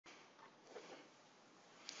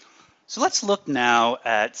So let's look now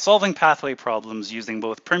at solving pathway problems using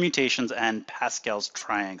both permutations and Pascal's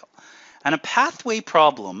triangle. And a pathway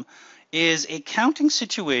problem is a counting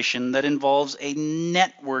situation that involves a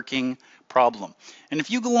networking problem. And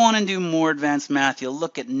if you go on and do more advanced math, you'll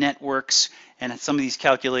look at networks and at some of these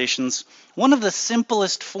calculations. One of the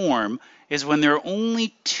simplest form is when there are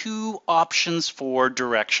only two options for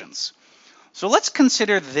directions. So let's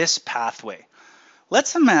consider this pathway.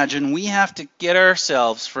 Let's imagine we have to get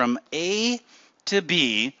ourselves from A to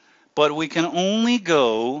B, but we can only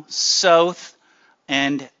go south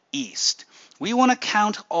and east. We want to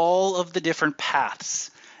count all of the different paths.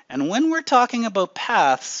 And when we're talking about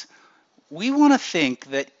paths, we want to think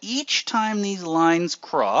that each time these lines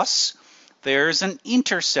cross, there's an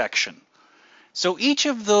intersection. So each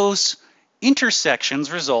of those intersections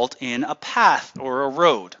result in a path or a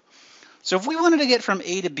road. So if we wanted to get from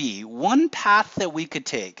A to B, one path that we could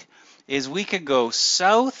take is we could go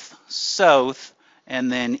south, south,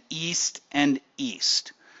 and then east and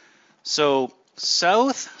east. So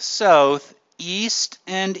south, south, east,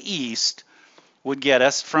 and east would get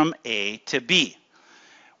us from A to B.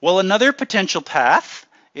 Well, another potential path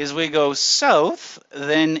is we go south,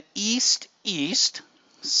 then east, east,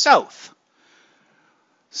 south.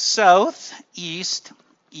 South, east,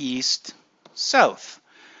 east, south.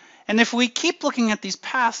 And if we keep looking at these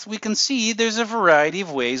paths, we can see there's a variety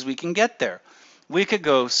of ways we can get there. We could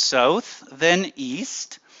go south, then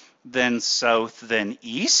east, then south, then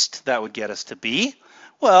east. That would get us to B.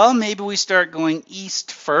 Well, maybe we start going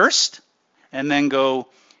east first, and then go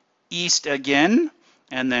east again,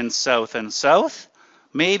 and then south and south.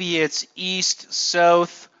 Maybe it's east,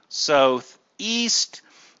 south, south, east.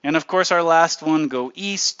 And of course, our last one, go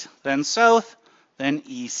east, then south, then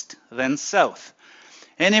east, then south.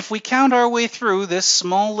 And if we count our way through this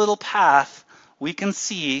small little path, we can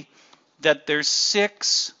see that there's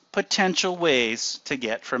 6 potential ways to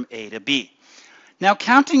get from A to B. Now,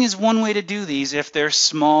 counting is one way to do these if they're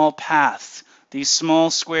small paths, these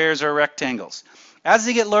small squares or rectangles. As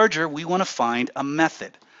they get larger, we want to find a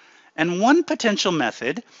method. And one potential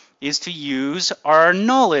method is to use our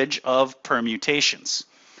knowledge of permutations.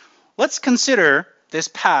 Let's consider this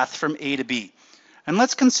path from A to B. And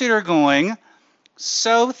let's consider going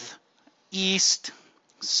south, east,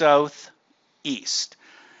 south, east.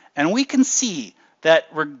 And we can see that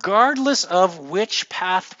regardless of which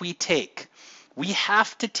path we take, we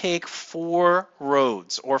have to take 4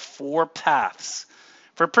 roads or 4 paths.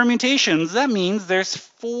 For permutations, that means there's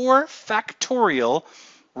 4 factorial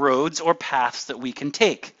roads or paths that we can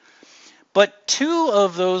take. But 2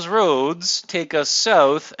 of those roads take us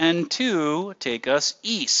south and 2 take us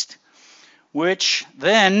east, which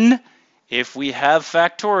then, if we have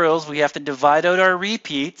factorials, we have to divide out our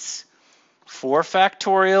repeats. 4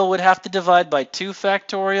 factorial would have to divide by 2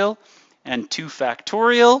 factorial and 2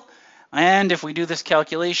 factorial. And if we do this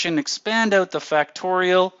calculation, expand out the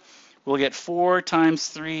factorial, we'll get 4 times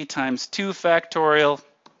 3 times 2 factorial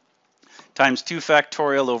times 2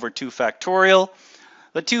 factorial over 2 factorial.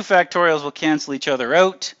 The 2 factorials will cancel each other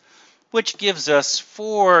out, which gives us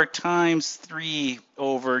 4 times 3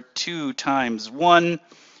 over 2 times 1,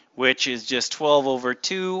 which is just 12 over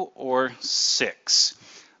 2, or 6.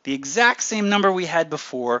 The exact same number we had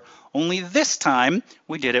before, only this time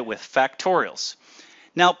we did it with factorials.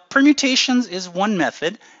 Now, permutations is one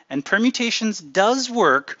method, and permutations does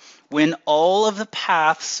work when all of the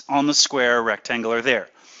paths on the square or rectangle are there.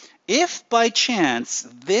 If by chance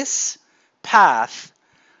this path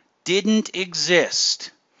didn't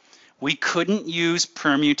exist, we couldn't use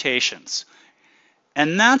permutations.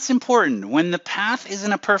 And that's important. When the path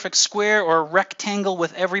isn't a perfect square or rectangle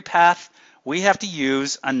with every path, we have to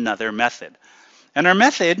use another method. And our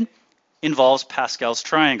method involves Pascal's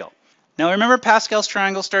triangle. Now remember, Pascal's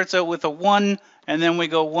triangle starts out with a 1, and then we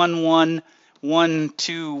go 1, 1, 1,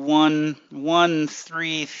 2, 1, 1,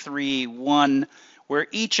 3, 3, 1, where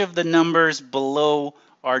each of the numbers below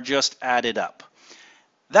are just added up.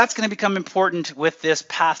 That's going to become important with this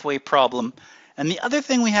pathway problem. And the other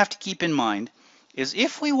thing we have to keep in mind is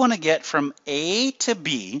if we want to get from A to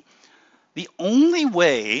B, the only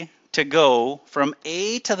way to go from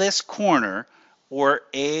A to this corner or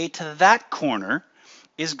A to that corner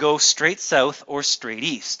is go straight south or straight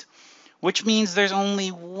east, which means there's only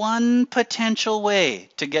one potential way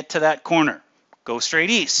to get to that corner, go straight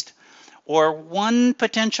east, or one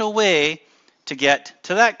potential way to get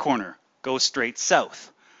to that corner, go straight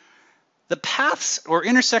south. The paths or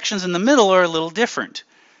intersections in the middle are a little different.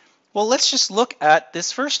 Well, let's just look at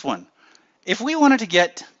this first one. If we wanted to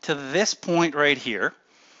get to this point right here,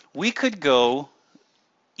 we could go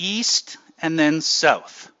east and then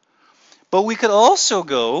south. But we could also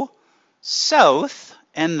go south,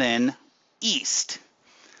 and then east.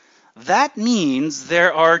 That means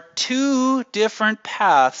there are two different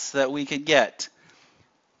paths that we could get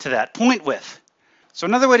to that point with. So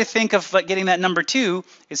another way to think of getting that number 2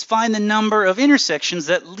 is find the number of intersections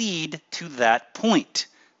that lead to that point.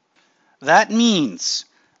 That means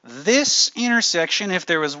this intersection, if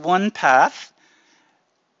there was one path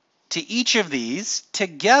to each of these,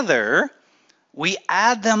 together we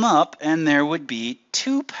add them up and there would be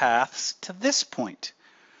 2 paths to this point.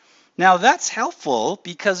 Now that's helpful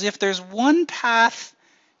because if there's one path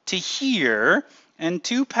to here and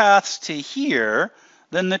 2 paths to here,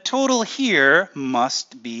 then the total here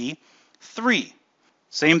must be 3.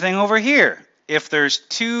 Same thing over here. If there's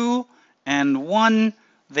 2 and 1,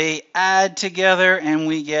 they add together and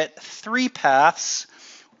we get 3 paths.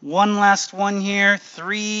 One last one here,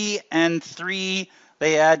 3 and 3,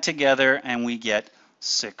 they add together and we get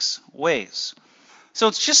 6 ways. So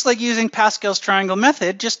it's just like using Pascal's triangle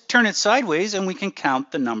method, just turn it sideways and we can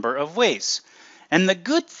count the number of ways. And the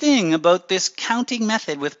good thing about this counting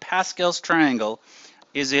method with Pascal's triangle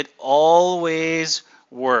is it always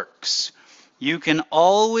works. You can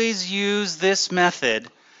always use this method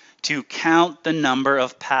to count the number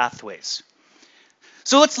of pathways.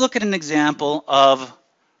 So let's look at an example of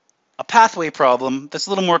a pathway problem that's a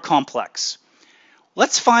little more complex.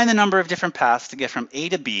 Let's find the number of different paths to get from A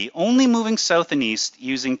to B, only moving south and east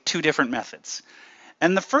using 2 different methods.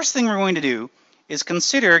 And the first thing we're going to do is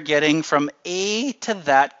consider getting from A to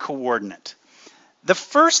that coordinate. The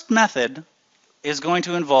first method is going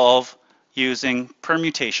to involve using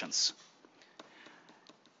permutations.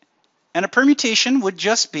 And a permutation would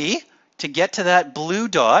just be to get to that blue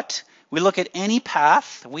dot, we look at any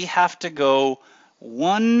path, we have to go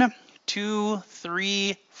 1, 2,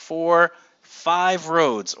 3, 4, 5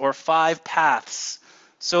 roads or 5 paths.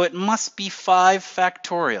 So it must be 5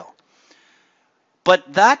 factorial.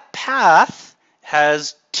 But that path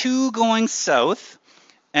has 2 going south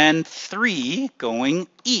and 3 going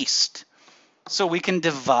east. So we can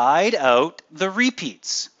divide out the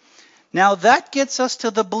repeats. Now that gets us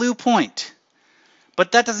to the blue point,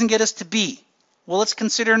 but that doesn't get us to B. Well, let's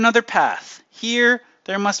consider another path. Here,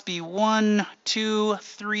 there must be 1, 2,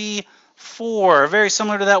 3, 4, very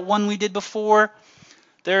similar to that one we did before.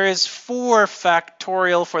 There is 4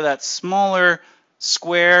 factorial for that smaller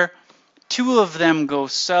square. 2 of them go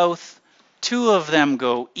south, 2 of them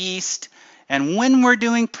go east, and when we're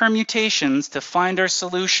doing permutations to find our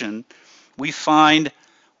solution, we find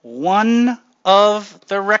one of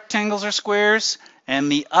the rectangles or squares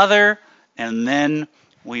and the other, and then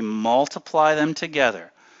we multiply them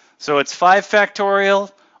together. So it's 5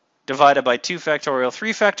 factorial divided by 2 factorial,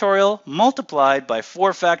 3 factorial, multiplied by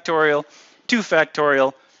 4 factorial, 2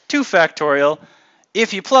 factorial, 2 factorial.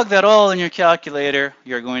 If you plug that all in your calculator,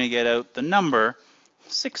 you're going to get out the number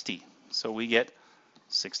 60. So we get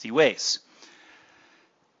 60 ways.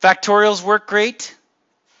 Factorials work great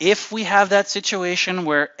if we have that situation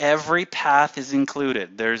where every path is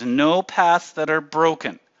included. There's no paths that are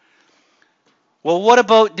broken. Well, what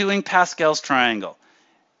about doing Pascal's triangle?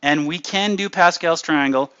 And we can do Pascal's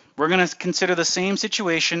triangle. We're going to consider the same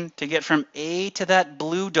situation to get from A to that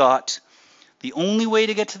blue dot. The only way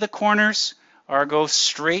to get to the corners are go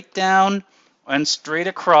straight down and straight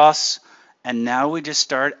across, and now we just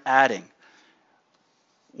start adding.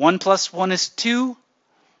 1 plus 1 is 2.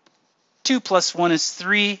 2 plus 1 is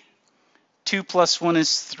 3. 2 plus 1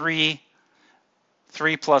 is 3.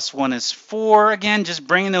 3 plus 1 is 4. Again, just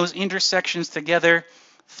bringing those intersections together.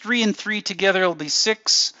 3 and 3 together will be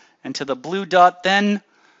 6. And to the blue dot then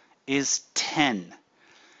is 10.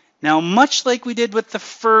 Now, much like we did with the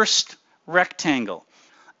first rectangle,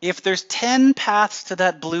 if there's 10 paths to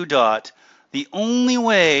that blue dot, the only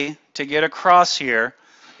way to get across here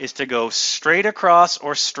is to go straight across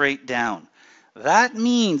or straight down. That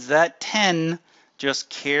means that 10 just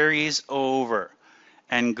carries over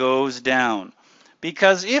and goes down.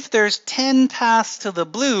 Because if there's 10 paths to the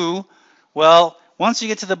blue, well, once you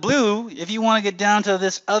get to the blue, if you want to get down to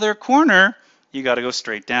this other corner, you got to go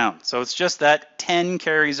straight down. So it's just that 10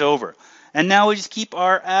 carries over. And now we just keep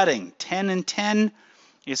our adding. 10 and 10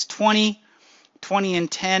 is 20. 20 and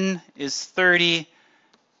 10 is 30.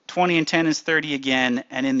 20 and 10 is 30 again.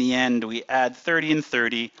 And in the end, we add 30 and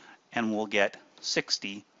 30, and we'll get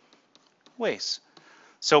 60 ways.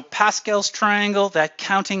 So Pascal's triangle, that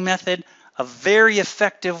counting method, a very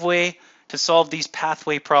effective way to solve these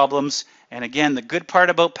pathway problems. And again, the good part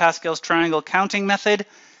about Pascal's triangle counting method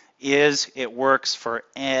is it works for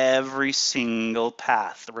every single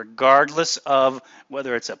path, regardless of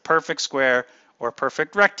whether it's a perfect square or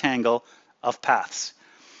perfect rectangle of paths.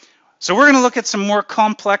 So we're going to look at some more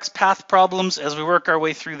complex path problems as we work our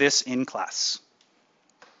way through this in class.